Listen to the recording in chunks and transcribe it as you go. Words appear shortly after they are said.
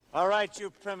All right, you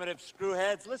primitive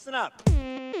screwheads, listen up. What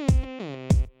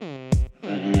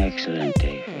an excellent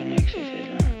day for an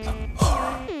exorcism.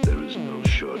 There is no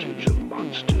shortage of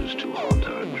monsters to haunt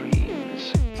our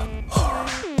dreams.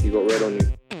 You got red on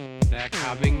you. They're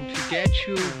coming to get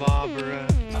you, Barbara.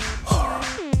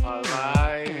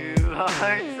 Alive!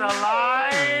 It's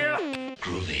alive!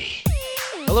 Groovy.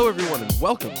 Hello, everyone, and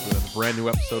welcome to another brand new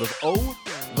episode of Oh,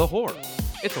 the Horror.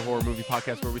 It's a horror movie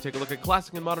podcast where we take a look at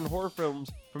classic and modern horror films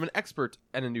from an expert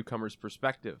and a newcomer's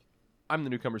perspective. I'm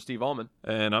the newcomer, Steve Allman.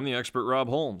 And I'm the expert, Rob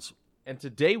Holmes. And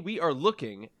today we are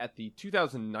looking at the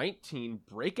 2019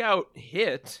 breakout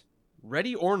hit,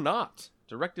 Ready or Not,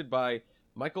 directed by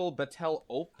Michael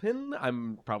Bettel-Olpin,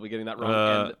 I'm probably getting that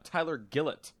wrong, and Tyler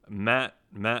Gillett. Matt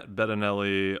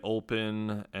Bettinelli,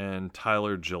 Olpin, and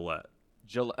Tyler Gillett.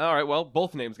 All right, well,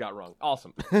 both names got wrong.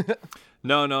 Awesome.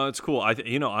 No, it's cool. I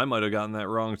might have gotten that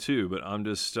wrong too, but I'm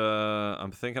just,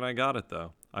 I'm thinking I got it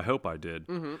though. I hope I did.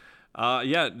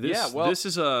 Mm-hmm. This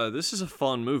is a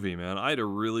fun movie, man. I had a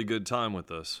really good time with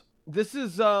this. This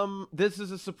is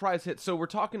a surprise hit. So we're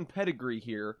talking pedigree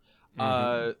here.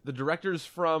 The directors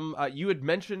from you had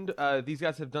mentioned these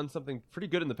guys have done something pretty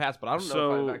good in the past, but I don't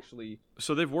know if I've actually.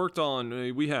 So they've worked on.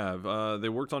 They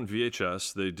worked on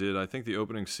VHS. They did, I think, the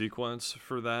opening sequence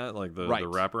for that, like the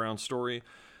wraparound story.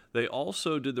 They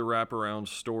also did the wraparound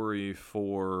story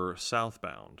for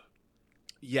Southbound.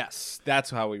 Yes, that's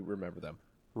how we remember them.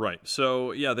 Right.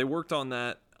 So yeah, they worked on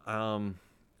that.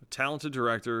 Talented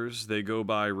directors. They go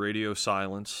by Radio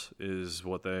Silence is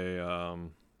what they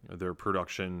their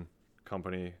production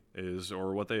company is,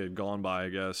 or what they had gone by, I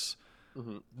guess.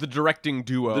 Mm-hmm. The directing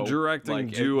duo.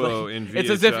 In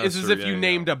VHS. It's as if you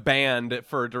named a band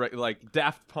for direct. Like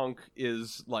Daft Punk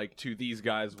is like to these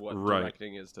guys what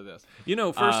directing is to this. You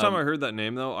know, first time I heard that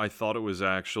name though, I thought it was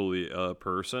actually a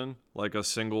person, like a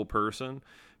single person.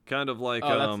 Kind of like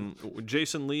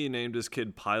Jason Lee named his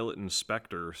kid Pilot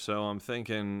Inspector. So I'm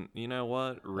thinking, you know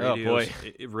what?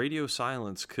 Radio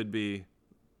Silence could be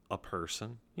a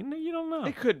person. You don't know.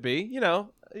 It could be. You know,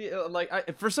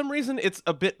 for some reason, it's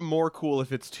a bit more cool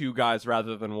if it's two guys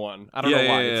rather than one. I don't know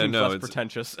why. It seems less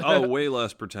pretentious. Way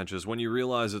less pretentious. When you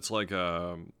realize it's like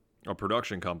a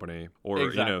production company,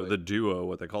 or the duo,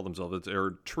 what they call themselves,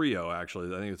 or trio.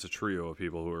 Actually, I think it's a trio of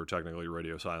people who are technically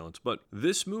Radio Silence. But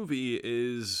this movie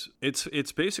is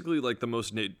it's basically like the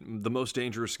most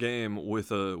dangerous game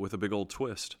with a big old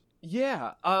twist.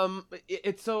 Yeah.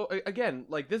 It's so again,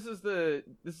 like this is the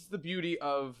beauty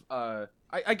of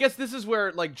I guess this is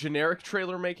where like generic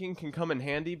trailer making can come in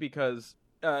handy, because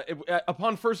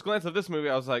upon first glance of this movie,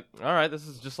 I was like, all right,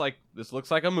 this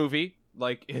looks like a movie.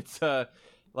 Like it's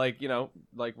like, you know,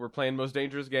 like we're playing Most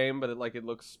Dangerous Game, but it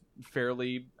looks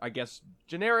fairly, I guess,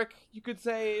 generic, you could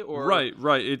say, or right.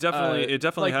 It definitely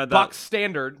like had that box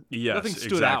standard. Yes, nothing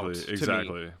stood out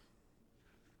exactly. To me.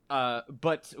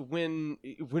 But when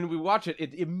we watch it,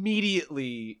 it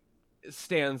immediately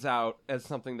stands out as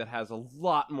something that has a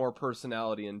lot more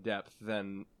personality and depth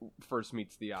than first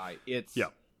meets the eye. It's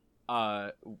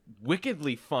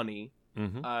wickedly funny,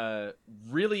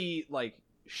 really like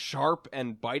sharp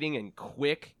and biting and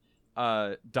quick.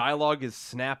 Dialogue is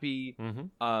snappy.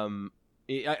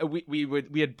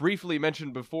 We had briefly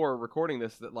mentioned before recording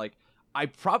this that like my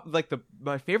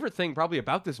favorite thing probably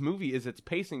about this movie is its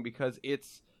pacing, because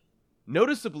it's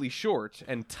noticeably short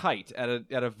and tight at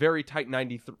a very tight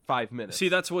 95 minutes. See,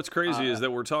 that's what's crazy is that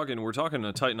we're talking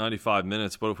a tight 95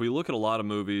 minutes, but if we look at a lot of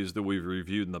movies that we've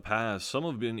reviewed in the past, some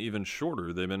have been even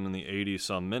shorter. They've been in the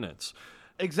 80-some minutes.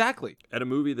 Exactly. At a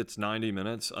movie that's 90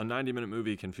 minutes, a 90-minute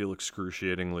movie can feel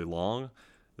excruciatingly long.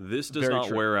 This does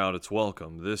not wear out its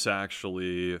welcome. This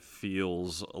actually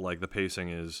feels like the pacing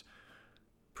is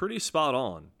pretty spot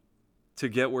on to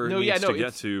get where it needs to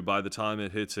get to by the time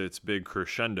it hits its big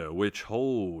crescendo, which,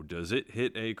 does it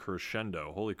hit a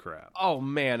crescendo? Holy crap. Oh,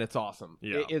 man, it's awesome.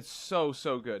 Yeah. It's so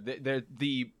good.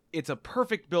 It's a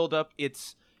perfect build-up.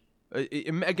 It's,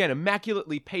 again,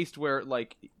 immaculately paced where,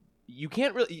 like, you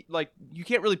can't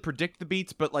really predict the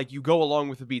beats, but, like, you go along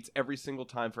with the beats every single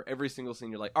time for every single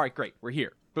scene. You're like, all right, great, we're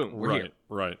here. Boom, we're here.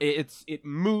 Right. It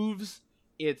moves.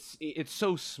 It's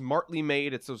so smartly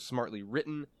made. It's so smartly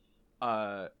written.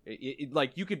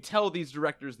 Like you could tell these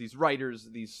directors, these writers,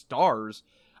 these stars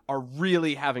are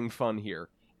really having fun here,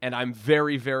 and I'm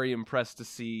very, very impressed to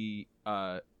see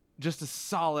just a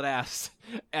solid ass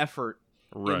effort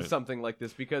in something like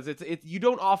this, because it's you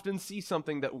don't often see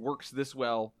something that works this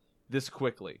well this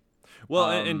quickly.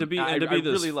 Well, and to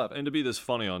be this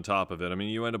funny on top of it, I mean,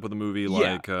 you end up with a movie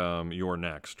like You're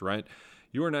Next, right?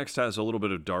 You're Next has a little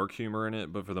bit of dark humor in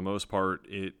it, but for the most part,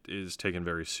 it is taken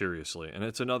very seriously. And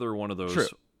it's another one of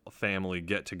those family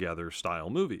get-together style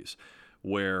movies,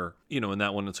 where, in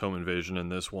that one it's home invasion,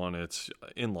 and this one it's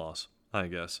in-laws, I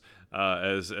guess,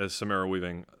 as Samara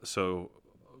Weaving so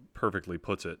perfectly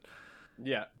puts it.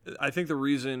 Yeah. I think the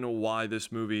reason why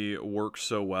this movie works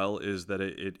so well is that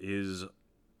it is,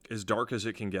 as dark as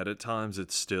it can get at times,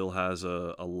 it still has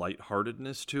a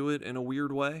lightheartedness to it in a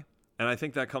weird way. And I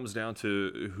think that comes down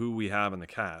to who we have in the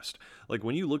cast. Like,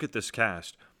 when you look at this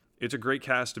cast, it's a great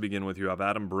cast to begin with. You have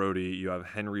Adam Brody, you have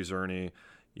Henry Czerny,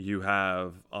 you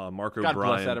have Mark O'Brien. God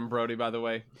bless Adam Brody, by the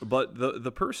way. But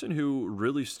the person who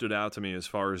really stood out to me as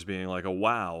far as being like a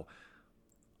wow,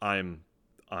 I'm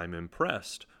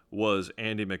impressed, was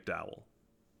Andie MacDowell.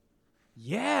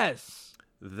 Yes.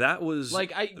 That was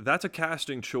that's a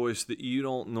casting choice that you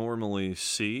don't normally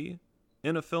see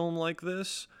in a film like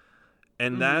this.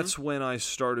 And that's when I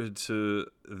started to...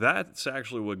 That's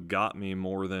actually what got me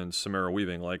more than Samara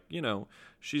Weaving. Like,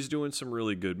 she's doing some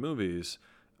really good movies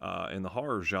in the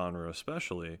horror genre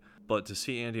especially. But to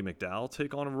see Andie MacDowell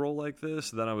take on a role like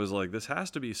this, then I was like, this has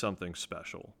to be something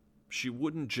special. She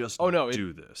wouldn't just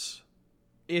do this.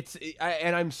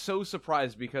 And I'm so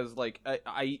surprised because, like,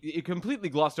 it completely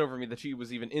glossed over me that she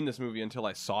was even in this movie until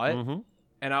I saw it. Mm-hmm.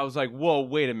 And I was like, whoa,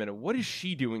 wait a minute. What is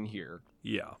she doing here?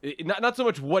 Yeah. Not so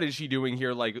much what is she doing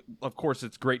here. Like, of course,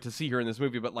 it's great to see her in this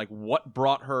movie, but, like, what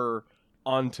brought her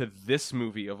onto this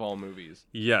movie of all movies?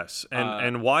 Yes.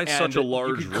 And why such a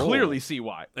large role? Clearly see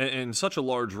why. And such a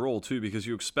large role, too, because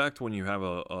you expect when you have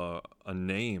a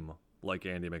name like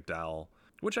Andie MacDowell,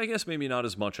 which I guess maybe not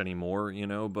as much anymore,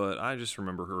 but I just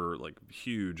remember her, like,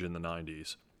 huge in the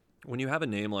 90s. When you have a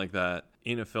name like that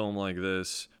in a film like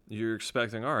this, you're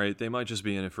expecting, all right, they might just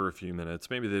be in it for a few minutes.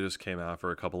 Maybe they just came out for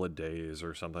a couple of days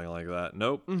or something like that.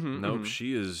 Nope. Nope.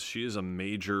 She is a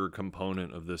major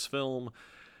component of this film.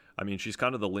 I mean, she's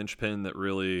kind of the linchpin that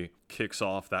really kicks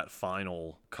off that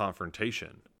final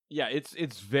confrontation. Yeah,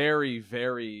 it's very,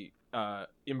 very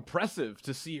impressive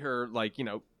to see her, like,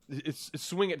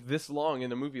 swing it this long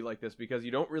in a movie like this, because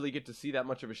you don't really get to see that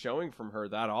much of a showing from her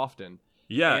that often.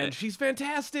 Yeah, and she's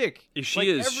fantastic. She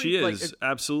is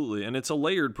absolutely, and it's a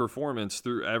layered performance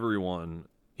through everyone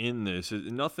in this.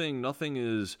 Nothing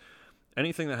is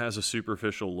anything that has a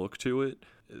superficial look to it.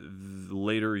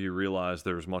 Later, you realize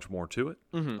there's much more to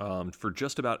it. For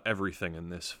just about everything in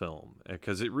this film,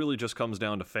 because it really just comes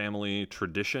down to family.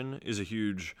 Tradition is a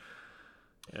huge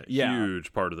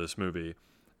part of this movie.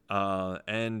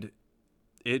 And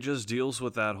it just deals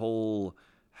with that whole,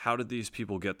 how did these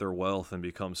people get their wealth and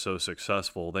become so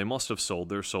successful? They must have sold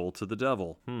their soul to the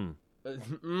devil. And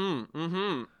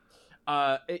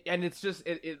it's just,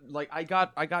 like, I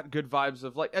got good vibes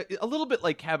of, like, a little bit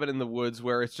like Cabin in the Woods,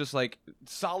 where it's just like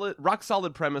rock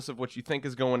solid premise of what you think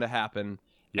is going to happen.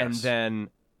 Yes. And then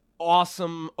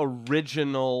awesome,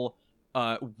 original,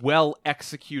 well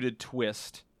executed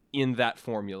twist in that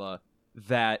formula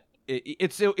that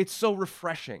it's so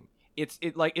refreshing.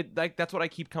 That's what I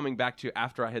keep coming back to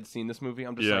after I had seen this movie.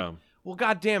 I'm just like, well,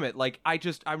 God damn it. Like,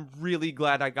 I'm really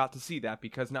glad I got to see that,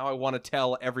 because now I want to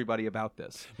tell everybody about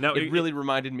this. Now, it really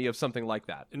reminded me of something like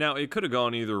that. Now, it could have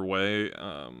gone either way,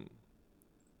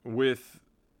 with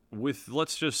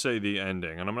let's just say the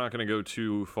ending, and I'm not going to go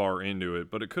too far into it,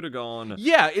 but it could have gone.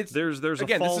 Yeah, it's there's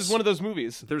again, this is one of those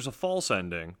movies. There's a false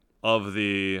ending of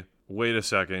the, wait a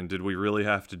second, did we really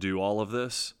have to do all of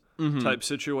this type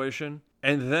situation?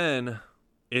 And then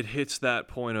it hits that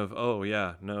point of, oh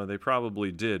yeah, no, they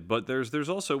probably did. But there's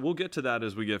also, we'll get to that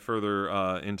as we get further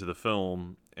into the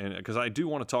film, and because I do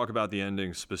want to talk about the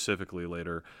ending specifically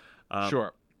later.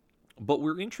 Sure. But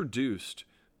we're introduced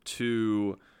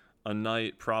to a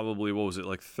night probably, what was it,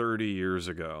 like 30 years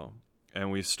ago.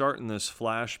 And we start in this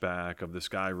flashback of this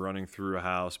guy running through a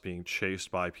house, being chased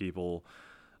by people,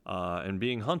 and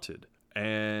being hunted.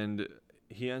 And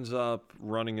he ends up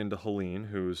running into Helene,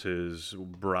 who's his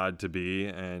bride-to-be,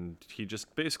 and he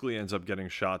just basically ends up getting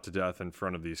shot to death in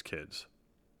front of these kids.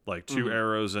 Like, 2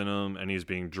 arrows in him, and he's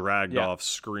being dragged off,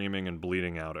 screaming and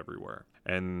bleeding out everywhere.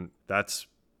 And that's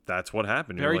what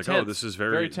happened. You're like, tense. Oh, this is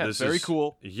very tense, very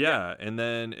cool. Yeah, and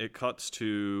then it cuts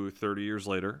to 30 years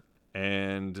later,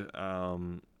 and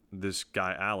this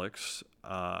guy, Alex,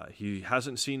 he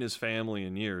hasn't seen his family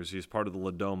in years. He's part of the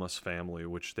Ladomas family,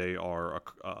 which they are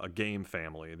a game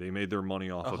family. They made their money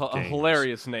off of games. A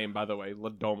hilarious name, by the way,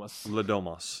 Ladomas.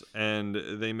 Ladomas.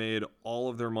 And they made all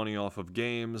of their money off of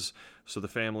games, so the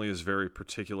family is very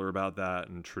particular about that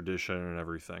and tradition and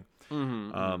everything.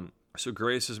 So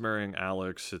Grace is marrying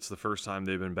Alex. It's the first time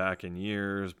they've been back in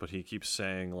years, but he keeps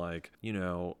saying, like,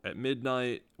 at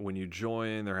midnight when you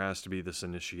join, there has to be this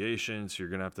initiation, so you're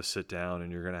going to have to sit down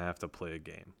and you're going to have to play a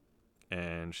game.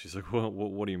 And she's like, well,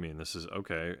 what do you mean? This is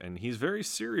okay. And he's very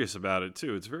serious about it,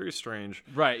 too. It's very strange.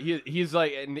 Right. He's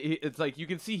like, and it's like, you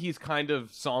can see he's kind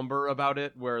of somber about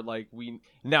it, where, like, we,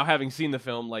 now having seen the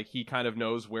film, like, he kind of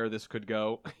knows where this could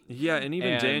go. Yeah, and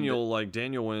even Daniel,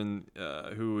 when,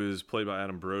 who is played by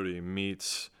Adam Brody,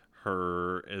 meets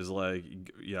her, is like,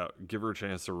 yeah, give her a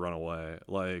chance to run away.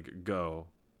 Like, go.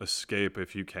 Escape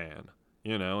if you can.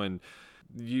 You know, and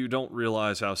you don't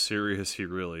realize how serious he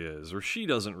really is, or she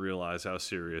doesn't realize how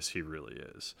serious he really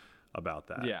is about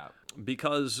that. Yeah.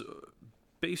 Because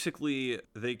basically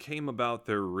they came about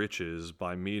their riches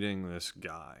by meeting this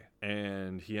guy,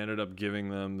 and he ended up giving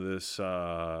them this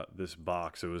this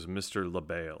box. It was Mr.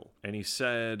 LaBelle, and he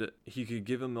said he could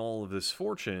give him all of this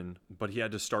fortune, but he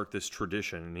had to start this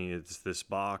tradition. And it's this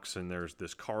box, and there's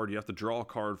this card. You have to draw a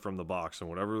card from the box, and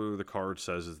whatever the card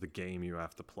says is the game you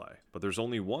have to play. But there's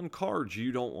only one card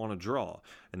you don't want to draw,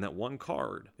 and that one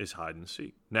card is hide and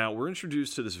seek. Now we're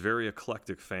introduced to this very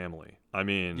eclectic family. I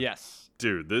mean, yes,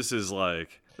 dude, this is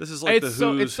like it's the who's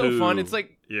so it's so who. fun. It's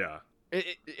like, yeah.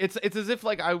 It's as if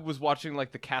like I was watching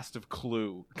like the cast of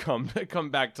Clue come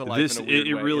back to life. In a weird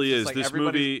it way. really is. Like This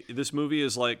movie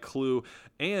is like Clue,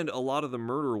 and a lot of the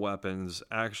murder weapons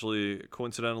actually,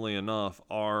 coincidentally enough,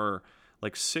 are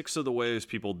like 6 of the ways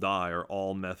people die are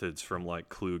all methods from like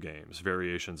Clue games,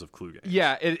 variations of Clue games.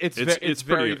 Yeah, it's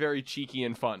very pretty, very cheeky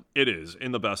and fun. It is,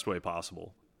 in the best way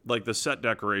possible. Like the set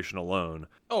decoration alone.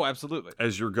 Oh, absolutely.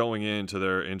 As you're going into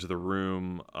the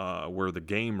room, where the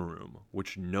game room,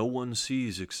 which no one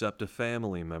sees except a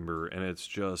family member, and it's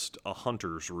just a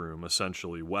hunter's room,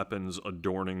 essentially, weapons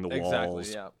adorning the walls.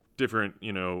 Exactly, yeah. Different,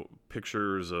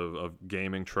 pictures of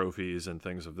gaming trophies and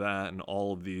things of that, and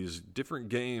all of these different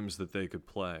games that they could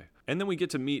play. And then we get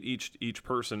to meet each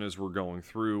person as we're going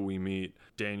through. We meet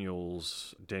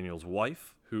Daniel's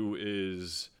wife, who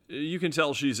is, you can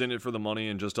tell she's in it for the money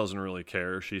and just doesn't really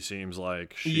care. She seems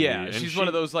like she's one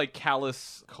of those like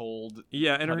callous, cold.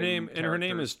 Yeah, and her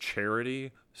name is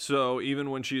Charity. So even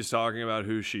when she's talking about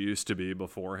who she used to be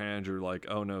beforehand, you're like,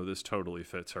 oh no, this totally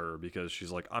fits her, because she's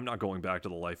like, I'm not going back to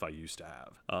the life I used to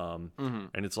have.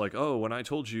 And it's like, oh, when I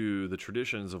told you the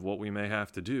traditions of what we may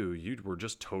have to do, you were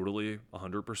just totally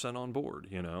 100% on board,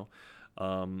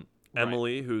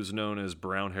 Emily, who's known as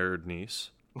brown-haired niece.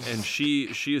 And she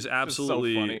is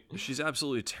absolutely so she's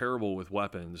absolutely terrible with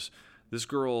weapons. This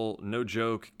girl, no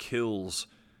joke, kills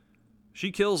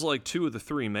like 2 of the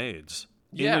 3 maids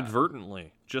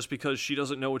inadvertently, just because she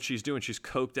doesn't know what she's doing. She's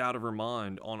coked out of her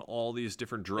mind on all these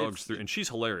different drugs and she's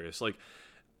hilarious. Like,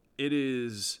 it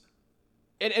is.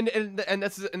 And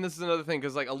this is another thing,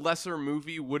 because like a lesser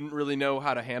movie wouldn't really know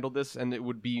how to handle this, and it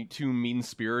would be too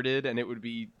mean-spirited, and it would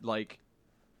be like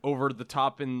over the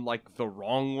top in like the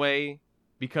wrong way.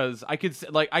 Because I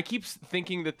keep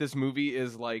thinking that this movie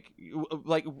is like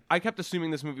I kept assuming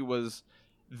this movie was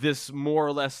this more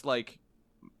or less like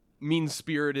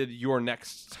mean-spirited Your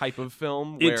Next type of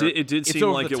film. Where it did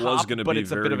seem like it was going to be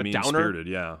very mean-spirited,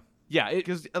 yeah. Yeah,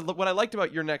 because what I liked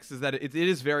about Your Next is that it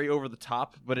is very over the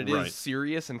top, but it is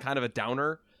serious and kind of a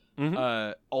downer,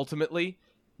 ultimately.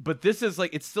 But this is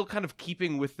like, it's still kind of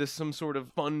keeping with this some sort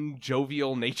of fun,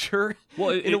 jovial nature.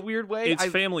 Well, in a weird way. It's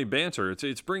family banter.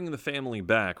 It's bringing the family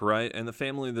back, right? And the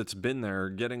family that's been there,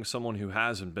 getting someone who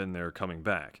hasn't been there coming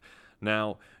back.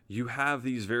 Now, you have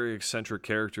these very eccentric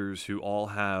characters who all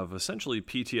have essentially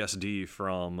PTSD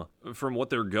from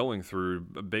what they're going through,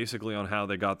 basically on how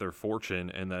they got their fortune,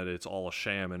 and that it's all a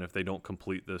sham, and if they don't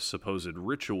complete this supposed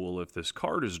ritual, if this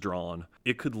card is drawn,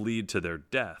 it could lead to their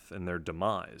death and their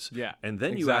demise. Yeah, and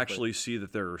then you actually see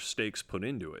that there are stakes put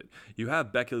into it. You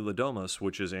have Becky Ladomas,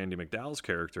 which is Andie MacDowell's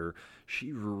character.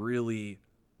 She really,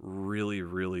 really,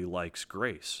 really likes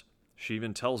Grace. She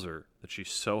even tells her that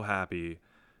she's so happy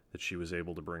that she was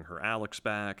able to bring her Alex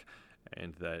back,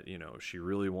 and that, she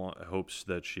really hopes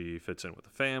that she fits in with the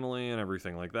family and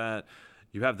everything like that.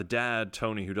 You have the dad,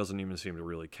 Tony, who doesn't even seem to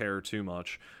really care too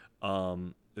much.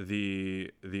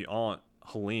 The aunt,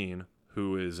 Helene,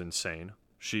 who is insane.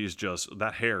 She's just,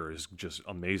 that hair is just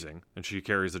amazing, and she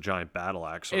carries a giant battle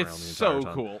axe around the entire time. It's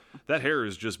so cool. That hair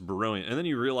is just brilliant. And then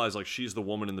you realize, like, she's the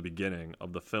woman in the beginning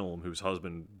of the film whose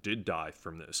husband did die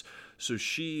from this. So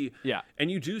and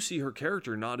you do see her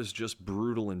character not as just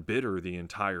brutal and bitter the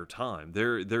entire time.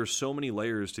 There's so many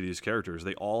layers to these characters.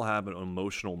 They all have an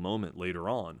emotional moment later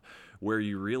on where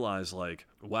you realize, like,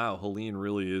 wow, Helene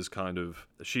really is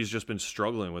she's just been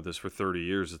struggling with this for 30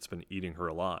 years. It's been eating her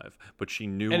alive, but she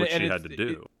knew what she had to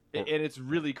do. And it's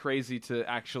really crazy to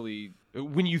actually,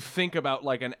 when you think about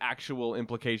like an actual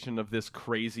implication of this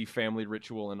crazy family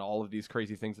ritual and all of these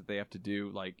crazy things that they have to do,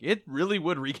 like it really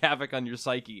would wreak havoc on your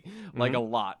psyche, like a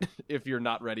lot, if you're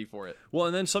not ready for it. Well,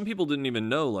 and then some people didn't even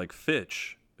know, like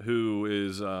Fitch, who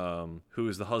is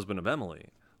the husband of Emily.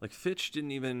 Like Fitch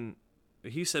didn't even.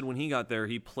 He said when he got there,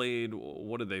 he played,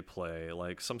 what did they play?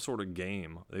 Like some sort of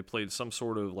game. They played some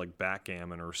sort of like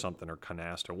backgammon or something, or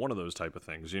canasta, one of those type of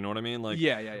things. You know what I mean? Like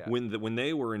yeah. When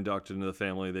they were inducted into the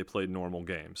family, they played normal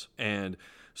games. And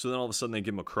so then all of a sudden they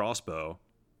give him a crossbow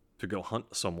to go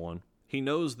hunt someone. He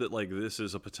knows that like this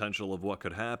is a potential of what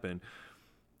could happen.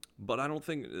 But I don't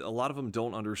think, a lot of them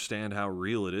don't understand how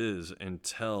real it is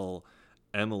until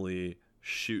Emily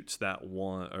shoots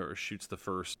the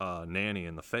first nanny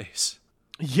in the face.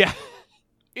 Yeah.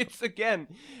 It's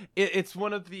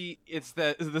one of it's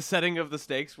the setting of the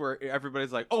stakes where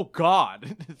everybody's like, oh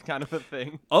God, it's kind of a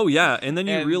thing. Oh yeah. And then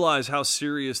you realize how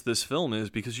serious this film is,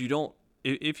 because you don't,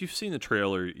 if you've seen the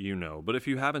trailer, you know, but if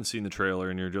you haven't seen the trailer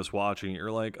and you're just watching it,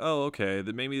 you're like, oh, okay,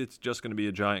 that maybe it's just going to be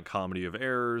a giant comedy of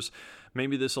errors.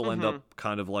 Maybe this will end up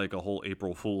kind of like a whole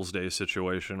April Fool's Day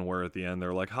situation where at the end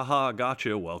they're like, haha,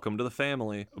 gotcha, welcome to the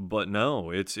family. But no,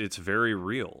 it's very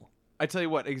real. I tell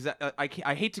you what,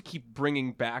 I hate to keep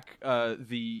bringing back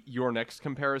the Your Next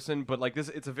comparison, but like this,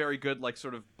 it's a very good like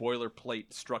sort of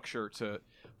boilerplate structure to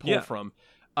pull from.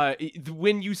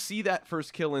 When you see that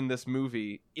first kill in this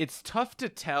movie, it's tough to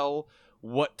tell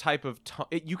what type of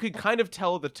you can kind of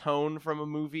tell the tone from a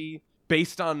movie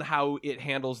based on how it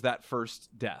handles that first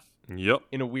death. Yep.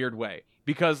 In a weird way,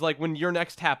 because like when Your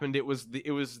Next happened, it was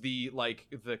the like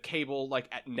the cable like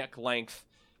at neck length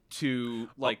to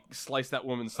like slice that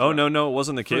woman's throat. Oh no, it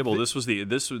wasn't the cable. This was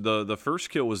the first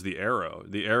kill was the arrow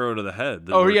to the head.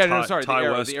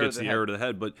 Ty West gets the arrow to the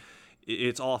head, but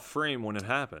it's off frame when it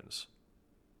happens.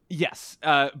 Yes,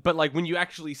 but like when you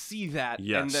actually see that,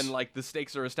 yes. And then like the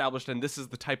stakes are established, and this is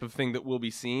the type of thing that we'll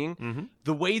be seeing.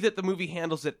 The way that the movie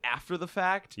handles it after the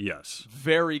fact, yes,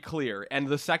 very clear. And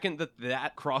the second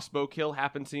that crossbow kill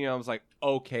happened to me, I was like,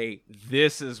 okay,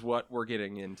 this is what we're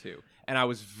getting into. And I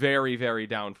was very, very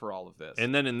down for all of this.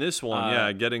 And then in this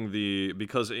one,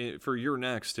 because for Your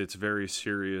Next, it's very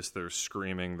serious. There's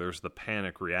screaming. There's the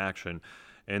panic reaction.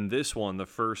 And this one, the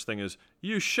first thing is,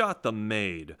 you shot the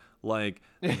maid. Like,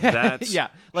 that's... yeah,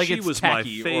 like she it's was my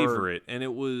tacky favorite. And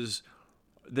it was...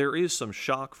 There is some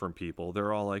shock from people.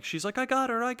 They're all like, she's like, I got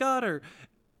her.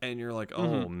 And you're like,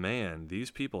 oh, man,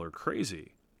 these people are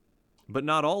crazy. But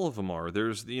not all of them are.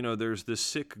 There's this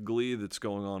sick glee that's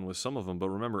going on with some of them. But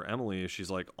remember, Emily,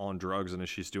 she's like on drugs, and as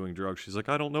she's doing drugs, she's like,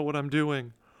 I don't know what I'm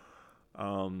doing.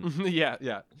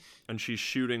 Yeah. And she's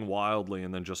shooting wildly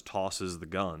and then just tosses the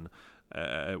gun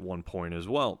at one point as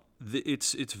well.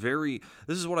 It's very...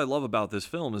 This is what I love about this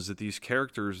film, is that these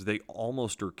characters, they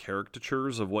almost are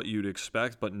caricatures of what you'd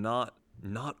expect, but not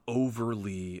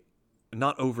overly...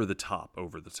 Not over the top.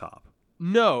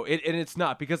 No, and it's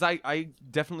not, because I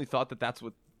definitely thought that that's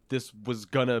what this was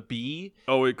gonna be.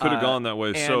 Oh, it could have gone that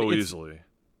way so easily.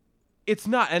 It's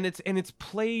not, and it's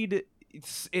played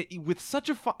with such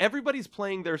a everybody's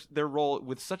playing their role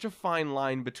with such a fine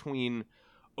line between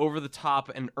over the top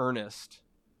and earnest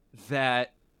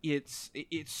that it's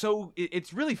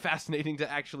really fascinating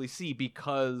to actually see,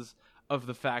 because of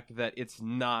the fact that it's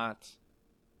not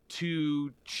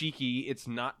too cheeky, it's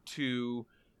not too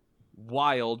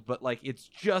wild, but like it's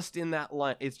just in that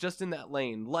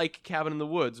lane, like Cabin in the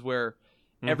Woods, where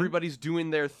everybody's doing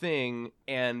their thing,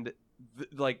 and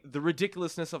the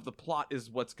ridiculousness of the plot is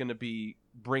what's going to be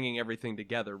bringing everything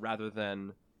together rather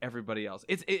than everybody else.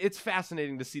 It's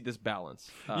fascinating to see this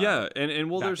balance. And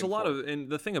there's a lot of, and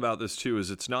the thing about this too is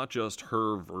it's not just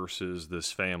her versus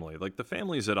this family. Like the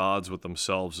family's at odds with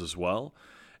themselves as well.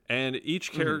 And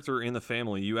each character in the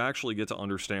family, you actually get to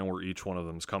understand where each one of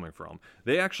them is coming from.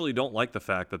 They actually don't like the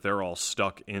fact that they're all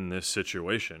stuck in this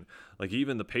situation. Like,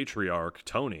 even the patriarch,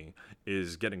 Tony,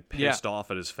 is getting pissed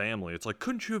off at his family. It's like,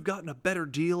 couldn't you have gotten a better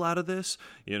deal out of this?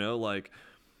 You know, like,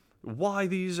 why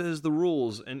these as the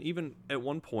rules? And even at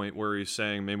one point where he's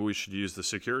saying maybe we should use the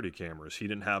security cameras. He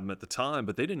didn't have them at the time,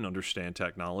 but they didn't understand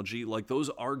technology. Like, those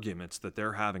arguments that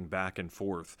they're having back and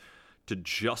forth to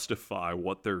justify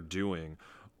what they're doing...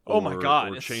 Oh my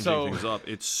God! Or changing things up.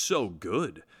 It's so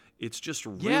good. It's just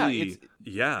really,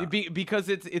 because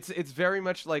it's very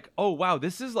much like, oh wow,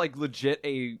 this is like legit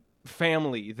a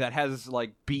family that has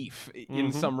like beef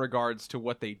in some regards to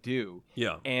what they do.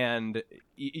 Yeah, and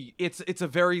it's a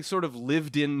very sort of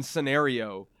lived-in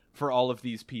scenario for all of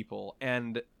these people,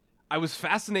 and I was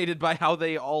fascinated by how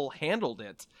they all handled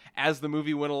it as the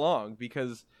movie went along,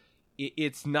 because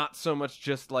it's not so much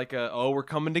just like a, oh, we're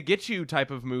coming to get you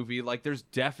type of movie. Like, there's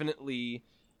definitely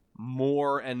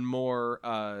more and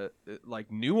more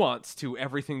like nuance to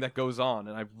everything that goes on,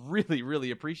 and I really,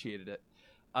 really appreciated it.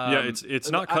 Yeah,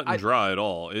 it's not cut and dry at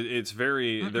all. It's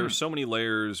very there's so many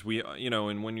layers.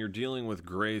 And when you're dealing with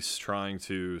Grace trying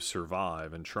to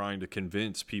survive and trying to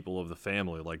convince people of the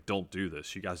family, like, don't do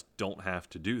this. You guys don't have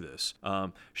to do this.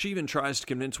 She even tries to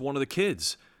convince one of the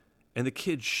kids, and the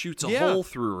kid shoots a hole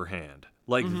through her hand.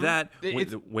 Like that.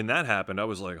 When that happened, I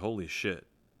was like, holy shit.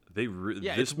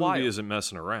 This movie isn't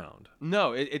messing around.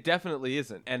 No, it definitely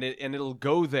isn't, and it'll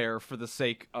go there for the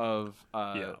sake of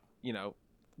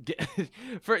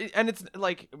and it's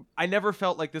like, I never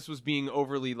felt like this was being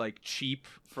overly like cheap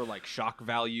for like shock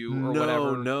value or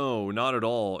whatever. No, not at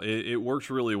all. It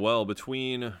works really well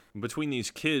between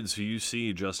these kids who you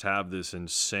see just have this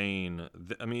insane.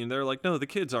 I mean, they're like, no, the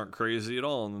kids aren't crazy at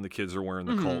all, and then the kids are wearing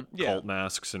the cult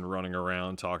masks and running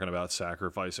around talking about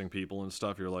sacrificing people and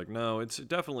stuff. You're like, no, it's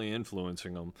definitely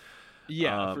influencing them.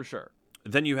 Yeah, for sure.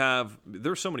 Then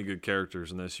there's so many good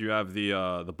characters in this. You have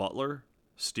the butler,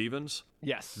 Stevens.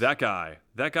 Yes. That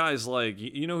guy's like,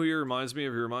 you know who he reminds me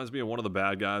of? He reminds me of one of the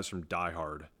bad guys from Die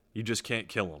Hard. You just can't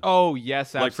kill him. Oh, yes,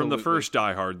 absolutely. Like from the first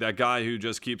Die Hard, that guy who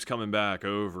just keeps coming back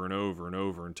over and over and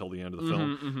over until the end of the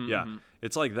film.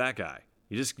 It's like that guy.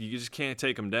 You just can't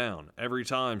take him down. Every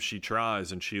time she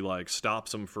tries and she like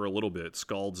stops him for a little bit,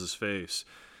 scalds his face,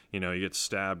 he gets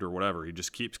stabbed or whatever, he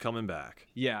just keeps coming back.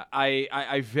 Yeah,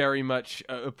 I very much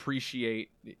appreciate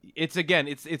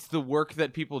it's the work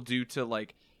that people do to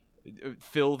like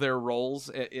fill their roles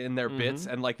in their bits,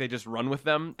 and like they just run with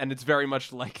them, and it's very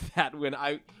much like that. When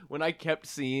I kept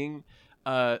seeing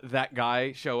that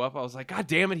guy show up, I was like, God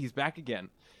damn it, he's back again.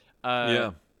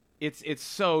 It's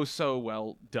so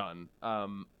well done.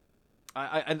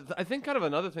 I think kind of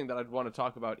another thing that I'd want to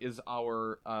talk about is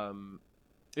our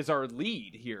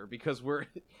lead here, because we're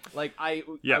like, I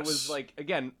was like,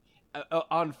 again,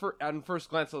 on first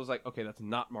glance I was like, okay, that's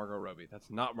not Margot Robbie,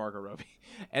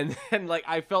 and then like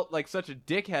I felt like such a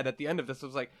dickhead at the end of this. I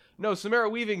was like, no, Samara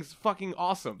Weaving's fucking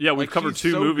awesome. Yeah, we've like, covered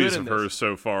two movies of hers this.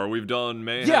 so far. We've done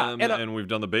Mayhem, and we've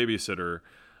done The Babysitter.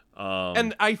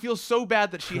 And I feel so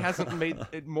bad that she hasn't made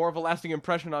more of a lasting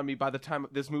impression on me by the time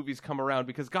this movie's come around,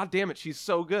 because god damn it, she's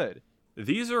so good.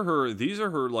 These are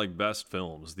her like best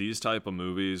films. These type of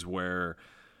movies where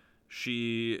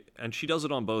she does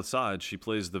it on both sides. She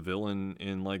plays the villain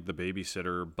in like The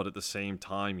Babysitter, but at the same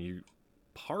time,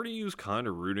 part of you's kind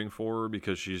of rooting for her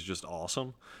because she's just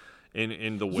awesome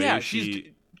in the way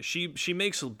she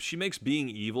makes being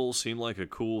evil seem like a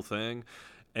cool thing.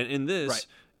 And in this,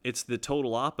 it's the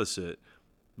total opposite.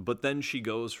 But then she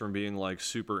goes from being like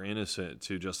super innocent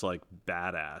to just like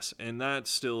badass, and that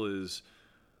still is.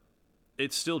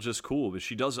 It's still just cool, but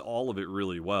she does all of it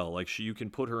really well. Like you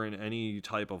can put her in any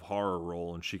type of horror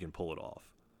role and she can pull it off.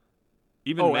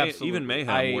 Even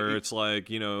Mayhem, where it's like,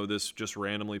 this just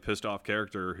randomly pissed off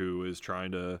character who is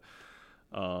trying to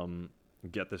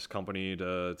get this company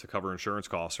to cover insurance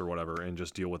costs or whatever, and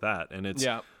just deal with that. And it's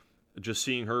just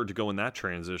seeing her to go in that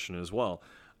transition as well.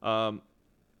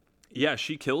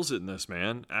 She kills it in this,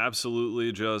 man.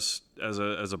 Absolutely, just as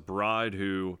a bride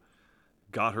who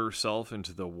got herself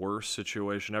into the worst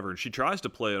situation ever. And she tries to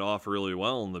play it off really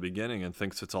well in the beginning and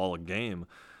thinks it's all a game,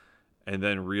 and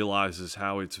then realizes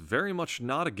how it's very much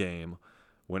not a game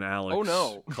when Alex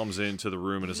comes into the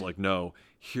room and is like, no,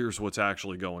 here's what's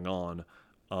actually going on.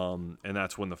 And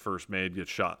that's when the first maid gets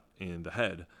shot in the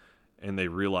head, and they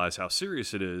realize how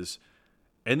serious it is.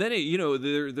 And then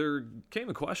there came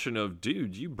a question of,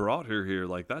 dude, you brought her here.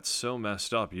 Like, that's so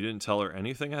messed up. You didn't tell her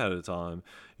anything ahead of time.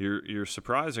 You're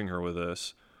surprising her with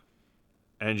this.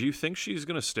 And you think she's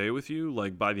going to stay with you,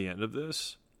 like, by the end of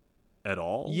this at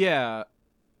all? Yeah.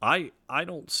 I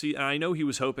don't see... I know he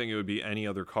was hoping it would be any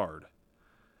other card.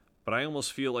 But I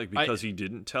almost feel like because he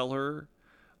didn't tell her...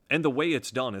 And the way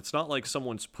it's done, it's not like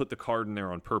someone's put the card in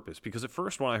there on purpose. Because at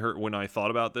first when I thought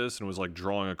about this and was like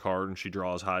drawing a card and she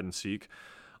draws hide and seek,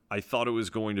 I thought it was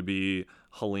going to be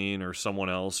Helene or someone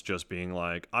else just being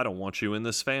like, I don't want you in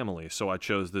this family, so I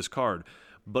chose this card.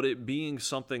 But it being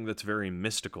something that's very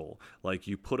mystical, like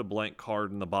you put a blank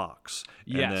card in the box.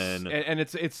 Yes, and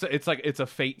it's like it's a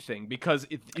fate thing, because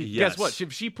guess what?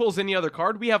 If she pulls any other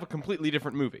card, we have a completely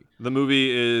different movie. The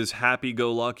movie is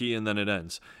happy-go-lucky, and then it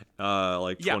ends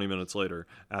 20 minutes later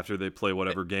after they play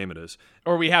whatever game it is.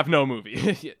 Or we have no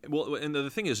movie. Well, and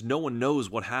the thing is, no one knows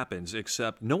what happens,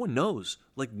 except no one knows.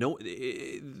 Like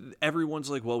everyone's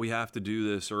like, well, we have to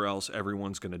do this or else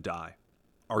everyone's going to die.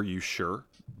 are you sure?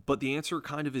 But the answer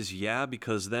kind of is yeah,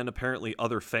 because then apparently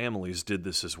other families did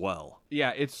this as well.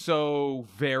 Yeah, it's so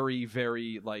very,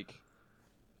 very, like...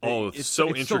 It's so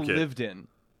intricate. It's so lived in.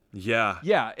 Yeah.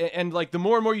 Yeah, and like the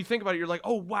more and more you think about it, you're like,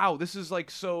 oh wow, this is like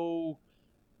so,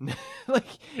 like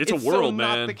it's a world, so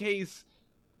man. Not the case.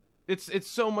 It's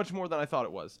so much more than I thought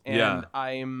it was, and yeah.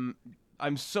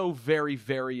 I'm so very,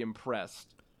 very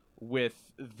impressed with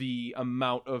the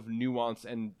amount of nuance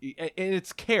and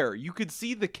its care. You could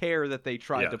see the care that they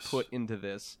tried to put into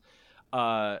this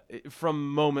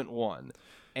from moment one,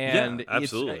 and yeah,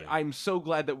 absolutely. I'm so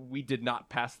glad that we did not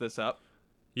pass this up.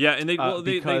 Yeah, and they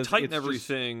tighten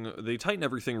everything. They tighten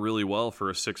everything really well for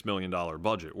a $6 million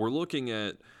budget. We're looking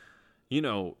at,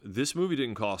 this movie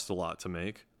didn't cost a lot to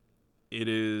make.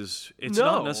 It's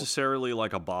not necessarily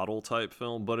like a bottle type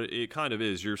film, but it kind of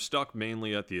is. You're stuck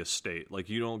mainly at the estate. Like,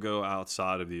 you don't go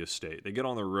outside of the estate. They get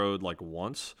on the road like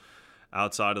once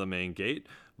outside of the main gate,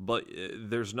 but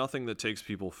there's nothing that takes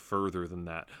people further than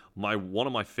that. One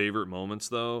of my favorite moments,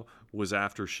 though, was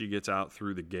after she gets out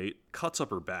through the gate, cuts up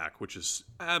her back, which is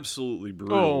absolutely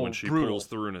brutal when she pulls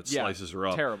through and it slices her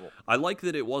up. Terrible. I like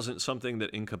that it wasn't something that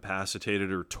incapacitated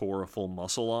or tore a full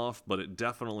muscle off, but it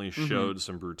definitely showed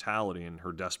some brutality in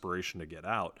her desperation to get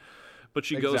out. But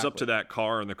she goes up to that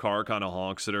car, and the car kind of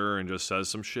honks at her and just says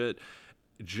some shit.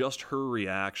 Just her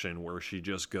reaction where she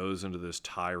just goes into this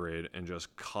tirade and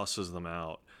just cusses them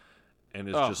out and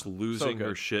is just losing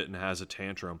her shit and has a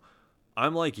tantrum.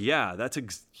 I'm like, yeah,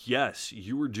 yes,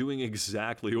 you were doing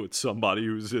exactly what somebody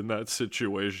who's in that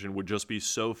situation would just be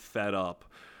so fed up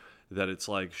that it's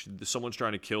like someone's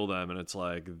trying to kill them and it's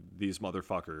like, these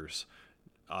motherfuckers.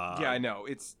 Yeah, I know.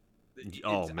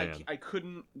 Man. I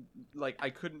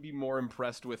couldn't be more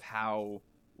impressed with how,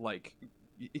 like,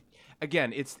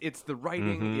 again, it's the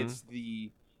writing, it's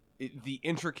the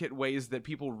intricate ways that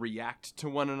people react to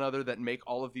one another that make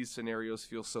all of these scenarios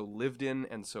feel so lived in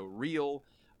and so real.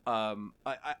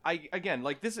 I again,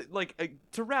 like, this, like,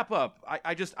 to wrap up,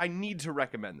 I need to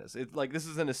recommend this. It's like, this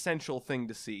is an essential thing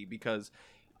to see because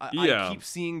I keep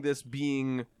seeing this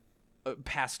being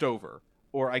passed over,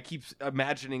 or I keep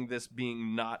imagining this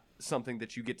being not something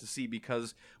that you get to see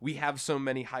because we have so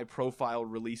many high profile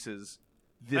releases.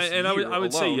 I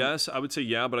would say yes. I would say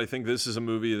yeah, but I think this is a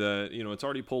movie that, it's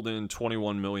already pulled in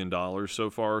 $21 million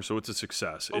so far, so it's a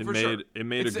success. It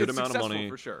made a good amount of money.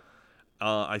 For sure.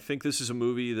 I think this is a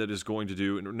movie that is going to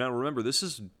do. Now remember,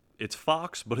 it's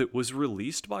Fox, but it was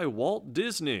released by Walt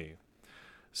Disney.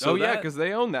 So because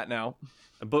they own that now.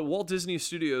 But Walt Disney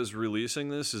Studios releasing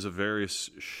this is a very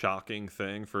shocking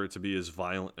thing for it to be as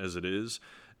violent as it is,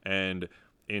 and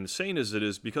insane as it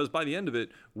is, because by the end of it,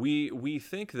 we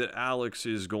think that Alex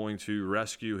is going to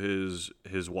rescue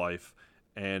his wife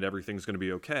and everything's going to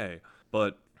be okay.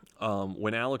 But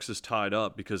when Alex is tied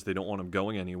up because they don't want him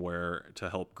going anywhere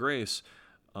to help Grace,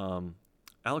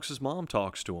 Alex's mom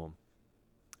talks to him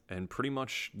and pretty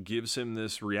much gives him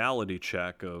this reality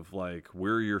check of like,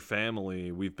 we're your family,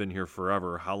 we've been here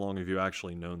forever, how long have you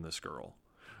actually known this girl?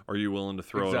 Are you willing to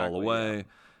throw it all away?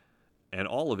 Yeah. And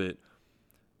all of it.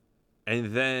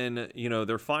 And then,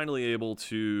 they're finally able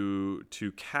to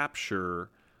capture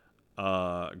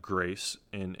Grace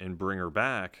and bring her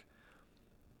back.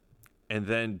 And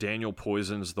then Daniel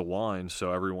poisons the wine,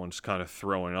 so everyone's kind of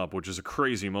throwing up, which is a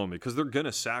crazy moment because they're going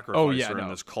to sacrifice her in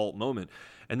this cult moment.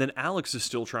 And then Alex is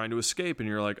still trying to escape, and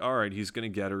you're like, all right, he's going to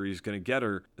get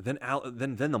her. Then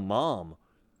the mom,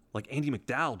 like Andie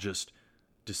MacDowell, just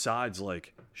decides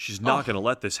like she's not going to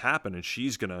let this happen, and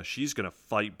she's gonna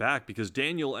fight back because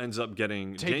Daniel ends up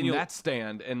taking that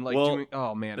stand and like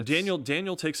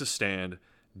Daniel takes a stand.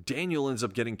 Daniel ends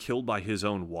up getting killed by his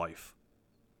own wife,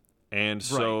 and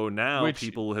so now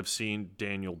people have seen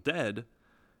Daniel dead,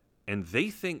 and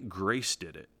they think Grace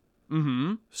did it.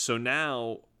 Mm-hmm. So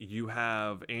now you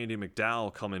have Andie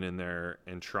MacDowell coming in there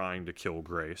and trying to kill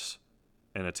Grace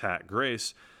and attack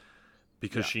Grace.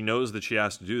 Because she knows that she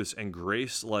has to do this, and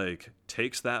Grace like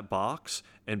takes that box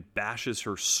and bashes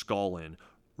her skull in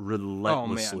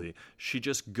relentlessly. She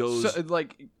just goes it's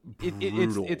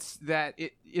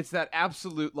that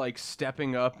absolute like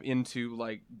stepping up into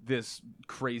like this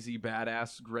crazy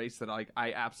badass Grace that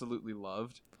I absolutely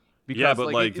loved. Because,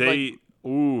 I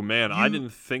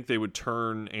didn't think they would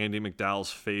turn Andie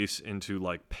MacDowell's face into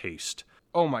like paste.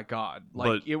 Oh my god!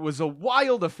 It was a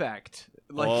wild effect.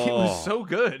 It was so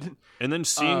good. And then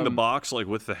seeing the box like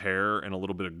with the hair and a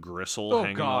little bit of gristle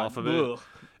hanging off of it.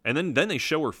 And then they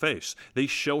show her face. They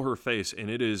show her face, and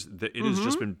it has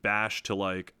just been bashed to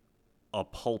like a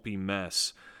pulpy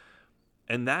mess.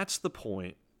 And that's the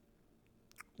point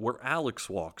where Alex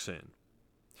walks in.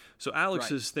 So Alex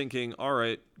Right. is thinking, all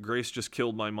right, Grace just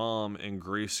killed my mom, and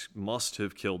Grace must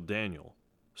have killed Daniel.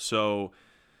 So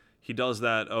he does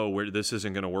that, this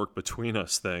isn't going to work between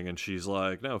us thing. And she's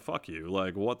like, no, fuck you.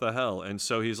 Like, what the hell? And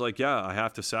so he's like, yeah, I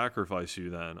have to sacrifice you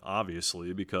then,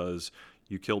 obviously, because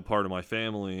you killed part of my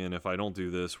family. And if I don't do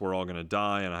this, we're all going to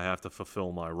die, and I have to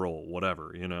fulfill my role,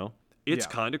 whatever, you know? It's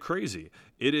kind of crazy.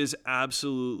 It is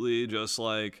absolutely just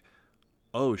like,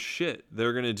 oh shit,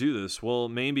 they're going to do this. Well,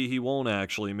 maybe he won't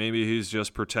actually. Maybe he's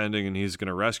just pretending and he's going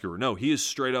to rescue her. No, he is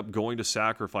straight up going to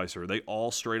sacrifice her. They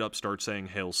all straight up start saying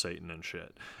Hail Satan and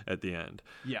shit at the end.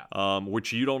 Yeah.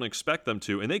 Which you don't expect them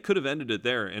to. And they could have ended it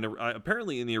there. And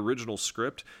apparently in the original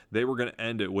script, they were going to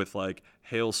end it with like,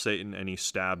 Hail Satan, and he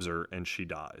stabs her and she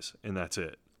dies. And that's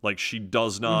it. Like, she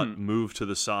does not move to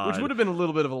the side. Which would have been a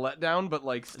little bit of a letdown, but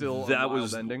like still a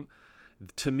wild ending.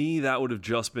 To me, that would have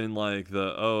just been like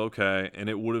okay, and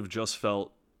it would have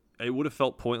felt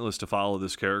pointless to follow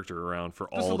this character around for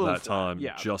all of that time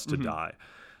just to die.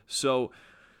 So,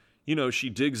 you know,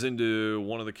 she digs into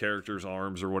one of the character's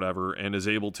arms or whatever and is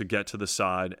able to get to the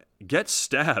side, gets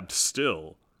stabbed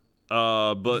still,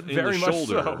 but in the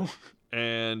shoulder, so.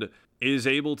 And is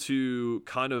able to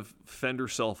kind of fend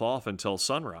herself off until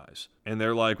sunrise. And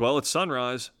they're like, well, it's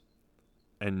sunrise,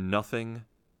 and nothing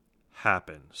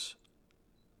happens.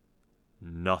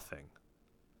 Nothing.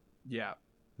 Yeah.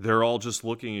 They're all just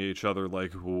looking at each other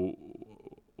like,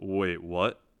 wait,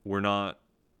 what? We're not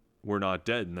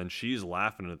dead. And then she's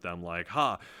laughing at them like,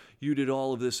 ha, you did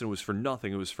all of this and it was for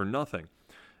nothing. It was for nothing.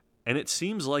 And it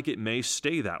seems like it may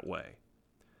stay that way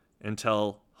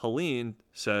until Helene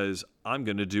says, I'm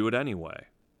going to do it anyway.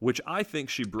 Which I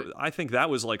think I think that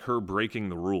was like her breaking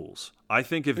the rules. I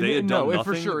think if they had done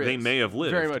nothing, they may have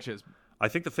lived. Very much is. I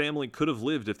think the family could have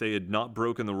lived if they had not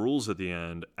broken the rules at the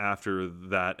end after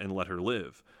that and let her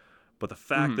live. But the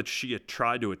fact that she had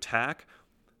tried to attack,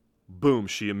 boom,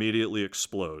 she immediately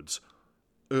explodes.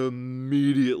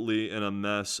 Immediately in a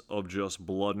mess of just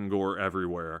blood and gore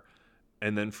everywhere.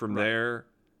 And then from there,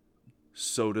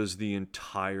 so does the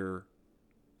entire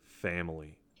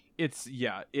family. It's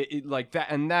it like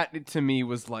that, and that to me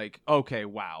was like, okay,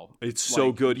 wow, it's like,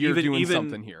 so good. You're even doing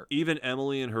something here. Even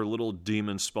Emily and her little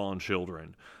demon spawn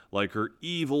children, like her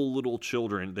evil little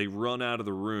children, they run out of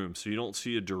the room, so you don't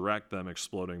see a direct them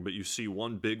exploding, but you see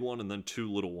one big one and then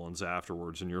two little ones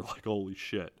afterwards, and you're like, holy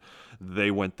shit, they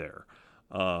went there.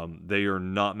 They are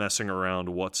not messing around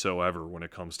whatsoever when it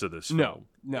comes to this film.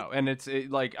 No, and it's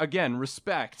like, again,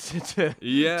 respect to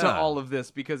all of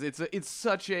this, because it's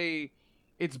such a.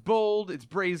 It's bold, it's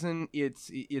brazen,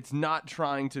 it's not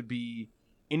trying to be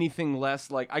anything less.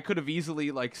 Like, I could have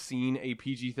easily like seen a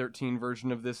PG-13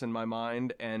 version of this in my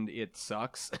mind, and it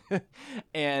sucks.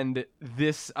 And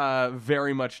this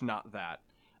very much not that.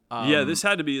 This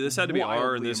had to be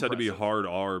R, and this impressive. had to be hard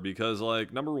R, because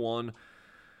like, number one,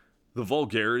 the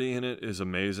vulgarity in it is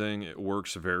amazing. It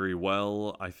works very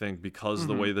well. I think because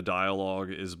the way the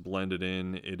dialogue is blended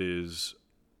in, it is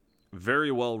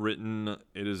very well written.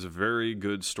 It is a very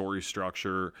good story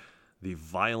structure. The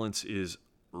violence is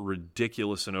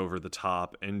ridiculous and over the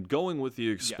top, and going with the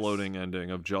exploding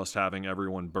ending of just having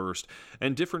everyone burst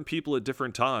and different people at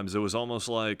different times. It was almost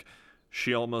like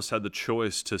she almost had the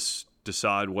choice to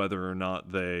decide whether or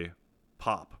not they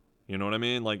pop. You know what I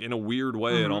mean? Like, in a weird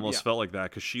way, it almost felt like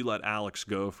that, because she let Alex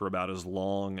go for about as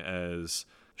long as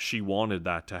she wanted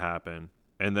that to happen.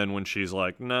 And then when she's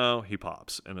like, no, he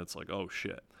pops. And it's like, oh,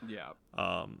 shit. Yeah.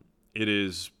 It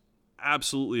is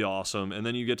absolutely awesome. And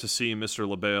then you get to see Mr.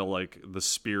 LaBelle, like, the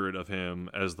spirit of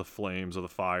him as the flames of the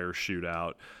fire shoot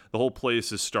out. The whole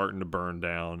place is starting to burn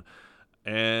down.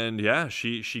 And, yeah,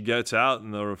 she gets out,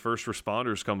 and the first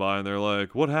responders come by, and they're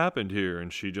like, what happened here?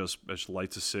 And she just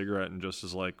lights a cigarette and just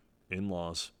is like,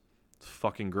 in-laws. It's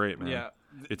fucking great, man. Yeah.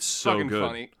 It's so fucking good.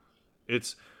 Funny.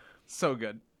 It's so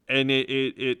good. And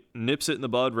it nips it in the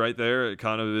bud right there. It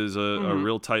kind of is a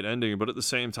real tight ending. But at the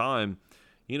same time,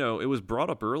 you know, it was brought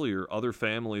up earlier. Other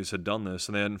families had done this,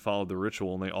 and they hadn't followed the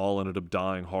ritual, and they all ended up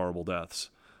dying horrible deaths.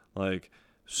 Like,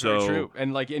 so very true.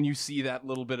 And you see that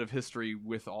little bit of history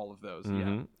with all of those.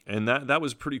 Yeah. And that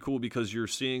was pretty cool, because you're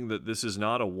seeing that this is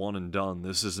not a one and done.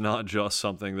 This is not just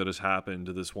something that has happened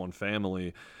to this one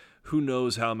family. Who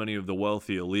knows how many of the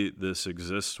wealthy elite this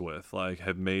exists with, like,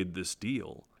 have made this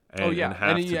deal. And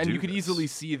you could easily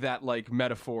see that like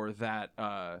metaphor, that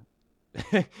that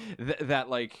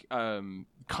like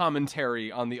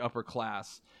commentary on the upper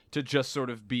class to just sort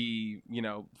of be, you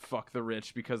know, fuck the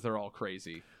rich because they're all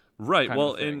crazy. Right.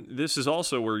 Well, and this is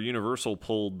also where Universal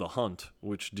pulled The Hunt,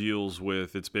 which deals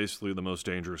with, it's basically the most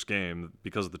dangerous game,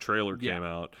 because the trailer came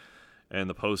out and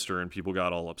the poster, and people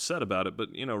got all upset about it.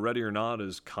 But, you know, Ready or Not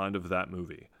is kind of that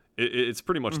movie. It's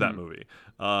pretty much that movie.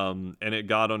 And it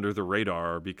got under the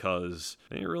radar because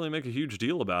they didn't really make a huge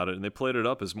deal about it, and they played it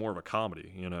up as more of a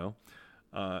comedy, you know?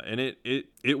 And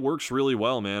it works really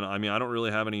well, man. I mean, I don't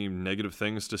really have any negative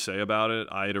things to say about it.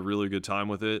 I had a really good time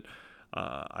with it.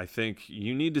 I think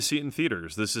you need to see it in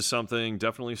theaters. This is something,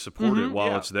 definitely support it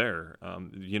while it's there.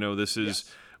 You know, this is...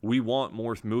 Yes. We want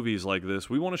more movies like this.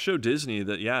 We want to show Disney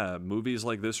that, yeah, movies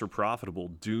like this are profitable.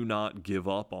 Do not give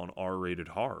up on R-rated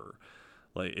horror.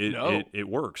 Like, it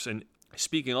works. And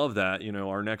speaking of that, you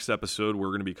know, our next episode, we're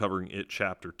going to be covering It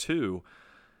Chapter 2.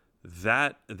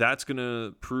 That's going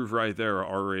to prove right there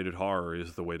R-rated horror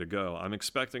is the way to go. I'm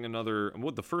expecting another...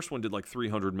 Well, the first one did like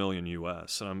 $300 million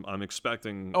US. And I'm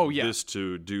expecting this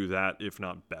to do that, if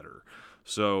not better.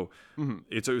 So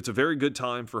it's a very good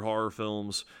time for horror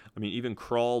films. I mean, even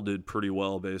Crawl did pretty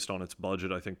well based on its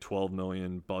budget. I think 12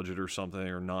 million budget or something,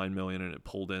 or 9 million, and it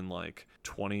pulled in like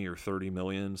 20 or 30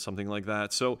 million, something like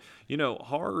that. So, you know,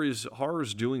 horror is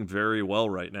doing very well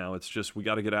right now. It's just we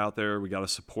got to get out there, we got to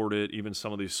support it. Even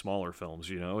some of these smaller films,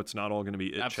 you know, it's not all going to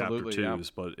be It Chapter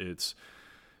 2s, but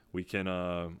we can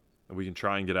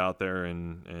try and get out there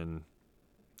and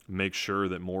make sure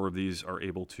that more of these are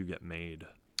able to get made.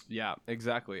 Yeah,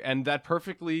 exactly. And that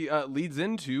perfectly leads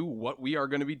into what we are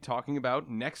going to be talking about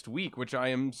next week, which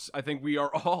I think we are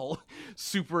all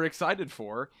super excited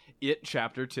for, It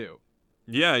Chapter 2.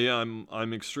 Yeah,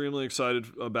 I'm extremely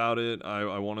excited about it.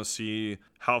 I want to see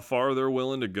how far they're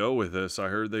willing to go with this. I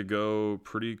heard they go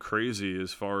pretty crazy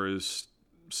as far as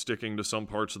sticking to some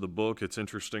parts of the book. It's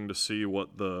interesting to see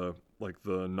what the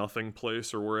nothing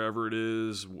place or wherever it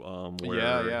is,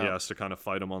 where he has to kind of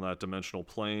fight him on that dimensional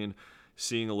plane.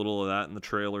 Seeing a little of that in the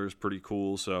trailer is pretty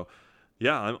cool. So,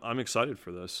 yeah, I'm excited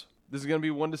for this. This is going to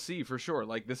be one to see for sure.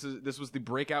 Like this was the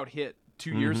breakout hit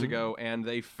 2 years ago, and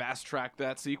they fast tracked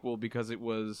that sequel because it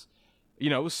was, you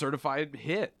know, a certified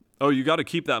hit. Oh, you got to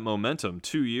keep that momentum.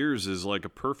 2 years is like a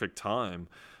perfect time.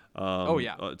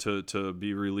 To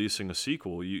be releasing a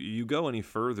sequel. You go any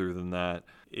further than that,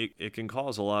 it can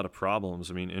cause a lot of problems.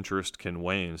 I mean, interest can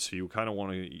wane. So you kind of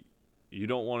want to. You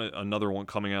don't want another one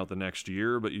coming out the next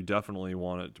year, but you definitely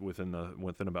want it within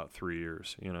about 3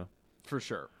 years, you know? For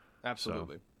sure.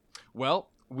 Absolutely. So. Well,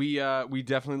 we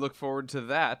definitely look forward to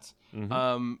that.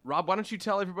 Rob, why don't you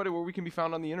tell everybody where we can be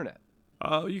found on the internet?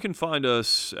 You can find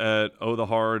us at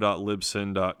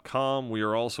ohthehorror.libsyn.com. We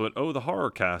are also at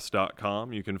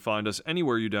ohthehorrorcast.com. You can find us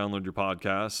anywhere you download your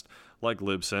podcast, like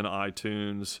Libsyn,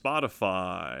 iTunes,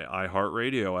 Spotify,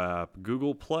 iHeartRadio app,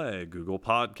 Google Play, Google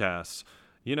Podcasts.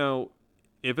 You know,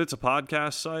 if it's a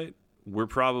podcast site, we're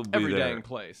probably every there. Dang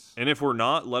place. And if we're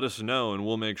not, let us know, and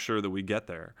we'll make sure that we get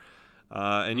there.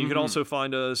 And you can also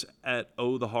find us at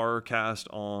Oh the Horrorcast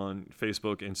on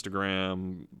Facebook,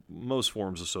 Instagram, most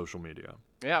forms of social media.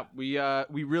 Yeah, we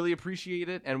really appreciate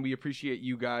it, and we appreciate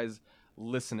you guys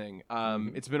listening.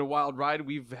 It's been a wild ride.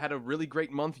 We've had a really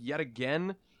great month yet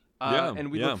again, and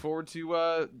we look forward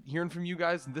to hearing from you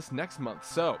guys this next month.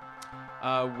 So,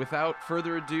 without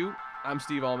further ado, I'm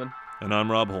Steve Allman. And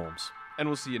I'm Rob Holmes. And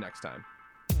we'll see you next time.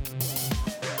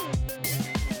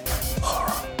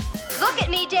 Look at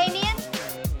me, Damien.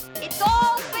 It's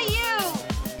all for you.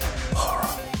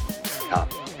 Come,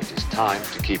 it is time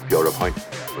to keep your appointment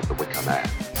with the Wicker Man.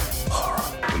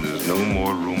 When there's no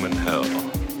more room in hell,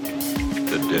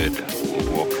 the dead